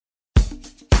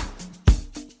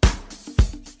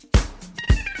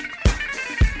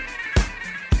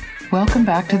Welcome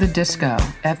back to The Disco,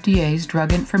 FDA's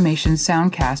Drug Information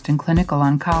Soundcast in Clinical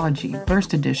Oncology,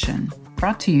 First Edition,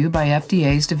 brought to you by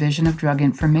FDA's Division of Drug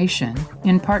Information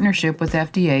in partnership with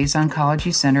FDA's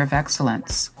Oncology Center of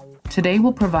Excellence. Today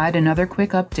we'll provide another quick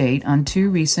update on two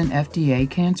recent FDA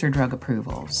cancer drug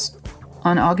approvals.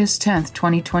 On August 10,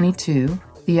 2022,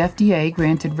 the FDA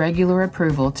granted regular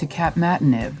approval to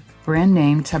capmatinib, brand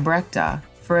name Tabrecta,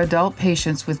 for adult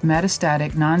patients with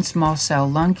metastatic non-small cell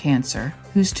lung cancer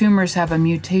whose tumors have a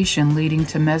mutation leading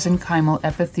to mesenchymal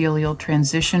epithelial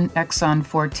transition exon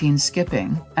 14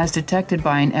 skipping, as detected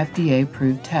by an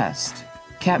FDA-approved test.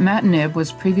 Capmatinib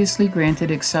was previously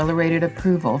granted accelerated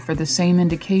approval for the same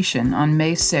indication on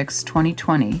May 6,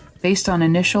 2020, based on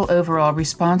initial overall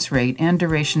response rate and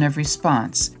duration of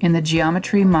response in the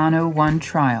Geometry Mono 1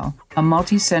 trial, a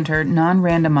multi-center,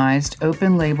 non-randomized,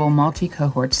 open-label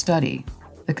multi-cohort study.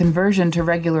 The conversion to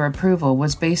regular approval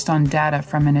was based on data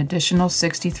from an additional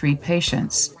 63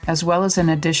 patients, as well as an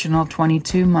additional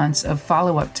 22 months of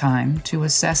follow-up time to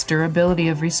assess durability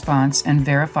of response and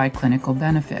verify clinical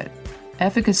benefit.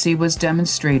 Efficacy was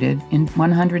demonstrated in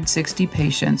 160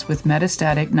 patients with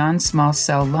metastatic non-small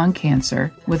cell lung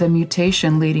cancer with a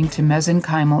mutation leading to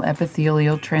mesenchymal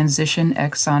epithelial transition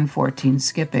exon 14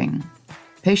 skipping.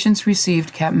 Patients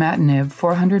received capmatinib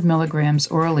 400 milligrams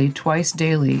orally twice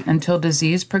daily until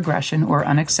disease progression or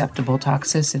unacceptable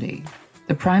toxicity.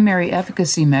 The primary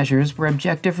efficacy measures were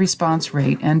objective response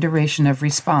rate and duration of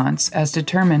response as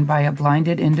determined by a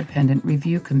blinded independent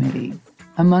review committee.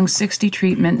 Among 60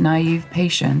 treatment-naive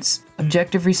patients,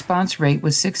 objective response rate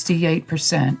was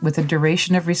 68% with a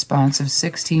duration of response of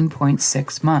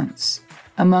 16.6 months.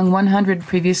 Among 100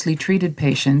 previously treated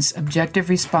patients, objective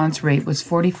response rate was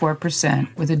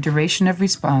 44% with a duration of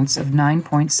response of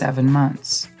 9.7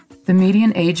 months. The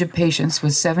median age of patients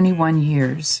was 71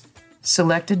 years.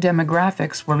 Selected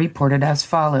demographics were reported as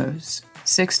follows: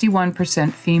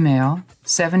 61% female,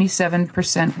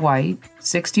 77% white,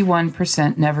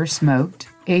 61% never smoked,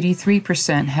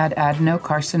 83% had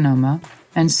adenocarcinoma,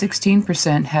 and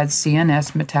 16% had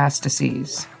CNS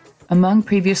metastases. Among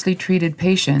previously treated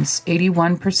patients,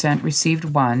 81% received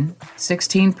 1,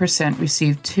 16%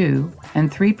 received 2,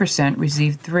 and 3%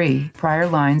 received 3 prior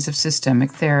lines of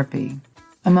systemic therapy.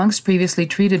 Amongst previously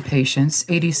treated patients,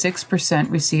 86%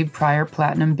 received prior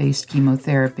platinum-based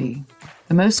chemotherapy.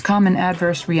 The most common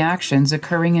adverse reactions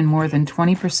occurring in more than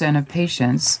 20% of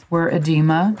patients were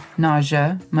edema,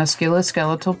 nausea,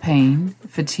 musculoskeletal pain,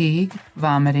 fatigue,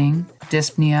 vomiting,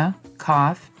 dyspnea,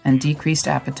 cough, and decreased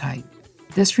appetite.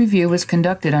 This review was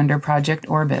conducted under Project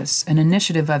Orbis, an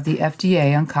initiative of the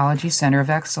FDA Oncology Center of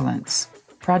Excellence.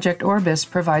 Project Orbis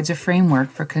provides a framework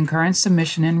for concurrent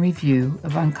submission and review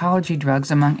of oncology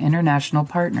drugs among international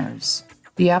partners.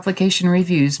 The application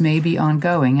reviews may be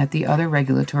ongoing at the other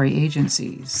regulatory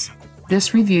agencies.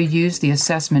 This review used the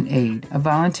assessment aid, a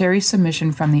voluntary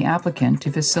submission from the applicant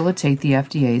to facilitate the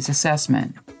FDA's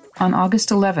assessment. On August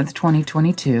 11,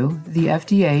 2022, the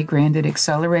FDA granted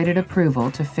accelerated approval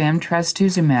to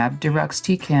famtrastuzumab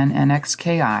deruxtecan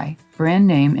NXKI, brand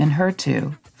name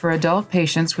Enhertu, for adult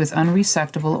patients with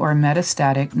unresectable or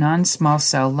metastatic non-small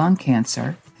cell lung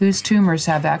cancer whose tumors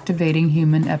have activating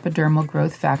human epidermal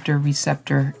growth factor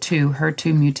receptor 2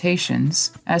 HER2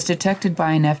 mutations, as detected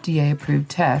by an FDA-approved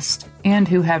test, and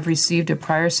who have received a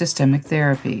prior systemic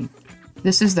therapy.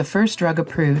 This is the first drug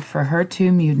approved for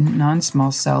HER2 mutant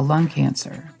non-small cell lung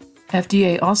cancer.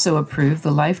 FDA also approved the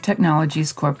Life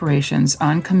Technologies Corporation's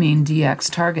Oncomine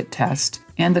DX target test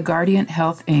and the Guardant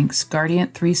Health Inc.'s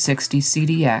Guardant 360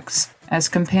 CDx as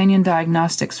companion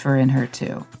diagnostics for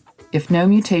Enhertu. If no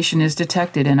mutation is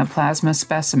detected in a plasma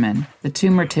specimen, the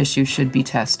tumor tissue should be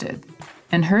tested.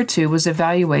 Enhertu was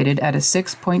evaluated at a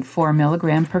 6.4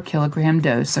 milligram per kilogram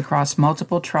dose across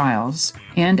multiple trials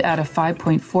and at a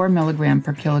 5.4 milligram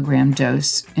per kilogram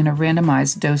dose in a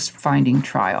randomized dose-finding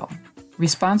trial.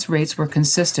 Response rates were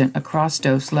consistent across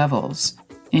dose levels.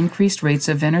 Increased rates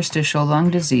of interstitial lung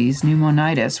disease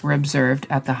pneumonitis were observed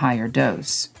at the higher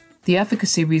dose. The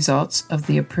efficacy results of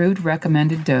the approved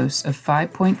recommended dose of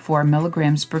 5.4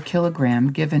 milligrams per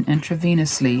kilogram given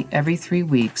intravenously every 3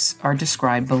 weeks are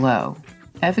described below.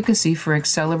 Efficacy for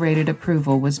accelerated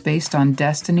approval was based on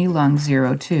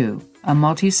DESTINY-Lung02, a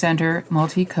multi-center,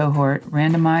 multi-cohort,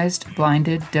 randomized,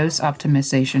 blinded dose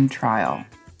optimization trial.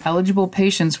 Eligible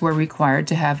patients were required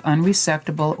to have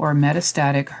unresectable or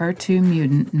metastatic HER2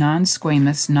 mutant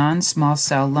non-squamous non-small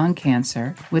cell lung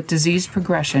cancer with disease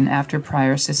progression after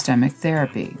prior systemic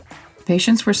therapy.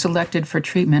 Patients were selected for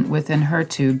treatment with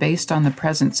Enhertu based on the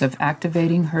presence of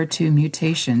activating HER2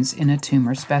 mutations in a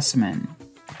tumor specimen.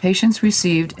 Patients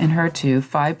received Enhertu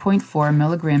 5.4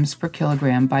 milligrams per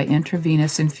kilogram by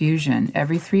intravenous infusion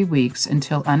every 3 weeks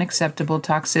until unacceptable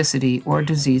toxicity or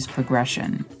disease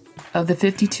progression. Of the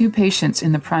 52 patients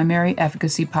in the primary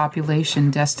efficacy population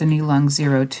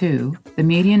DESTINY-Lung02, the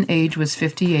median age was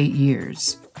 58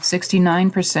 years.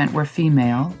 69% were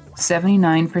female,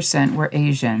 79% were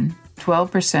Asian,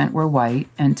 12% were white,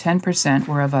 and 10%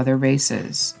 were of other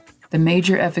races. The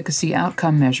major efficacy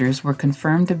outcome measures were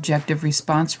confirmed objective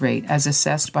response rate as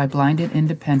assessed by blinded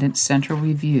independent central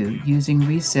review using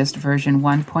RECIST version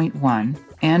 1.1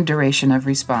 and duration of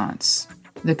response.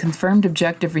 The confirmed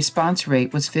objective response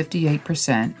rate was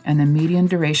 58% and the median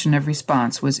duration of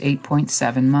response was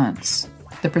 8.7 months.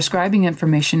 The prescribing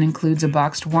information includes a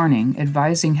boxed warning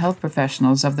advising health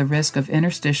professionals of the risk of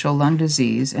interstitial lung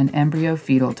disease and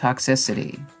embryo-fetal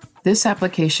toxicity. This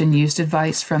application used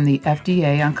advice from the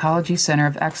FDA Oncology Center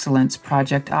of Excellence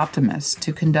Project Optimus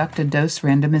to conduct a dose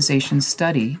randomization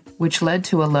study, which led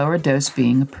to a lower dose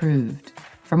being approved.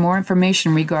 For more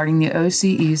information regarding the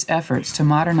OCE's efforts to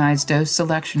modernize dose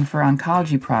selection for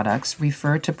oncology products,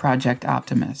 refer to Project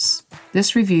Optimus.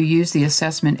 This review used the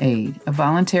assessment aid, a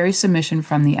voluntary submission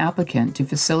from the applicant to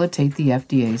facilitate the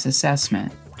FDA's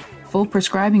assessment. Full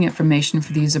prescribing information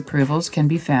for these approvals can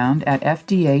be found at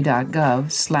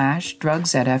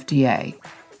fda.gov/drugs@FDA.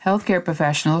 Healthcare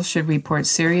professionals should report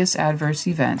serious adverse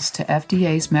events to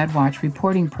FDA's MedWatch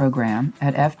reporting program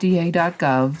at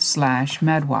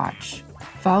fda.gov/medwatch.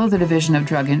 Follow the Division of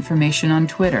Drug Information on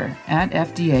Twitter at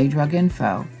FDA Drug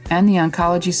Info and the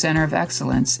Oncology Center of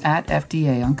Excellence at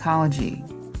FDA Oncology.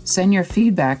 Send your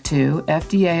feedback to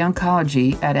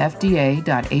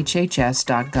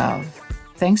fdaoncology@fda.hhs.gov.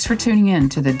 Thanks for tuning in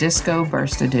to the Disco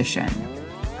Burst Edition.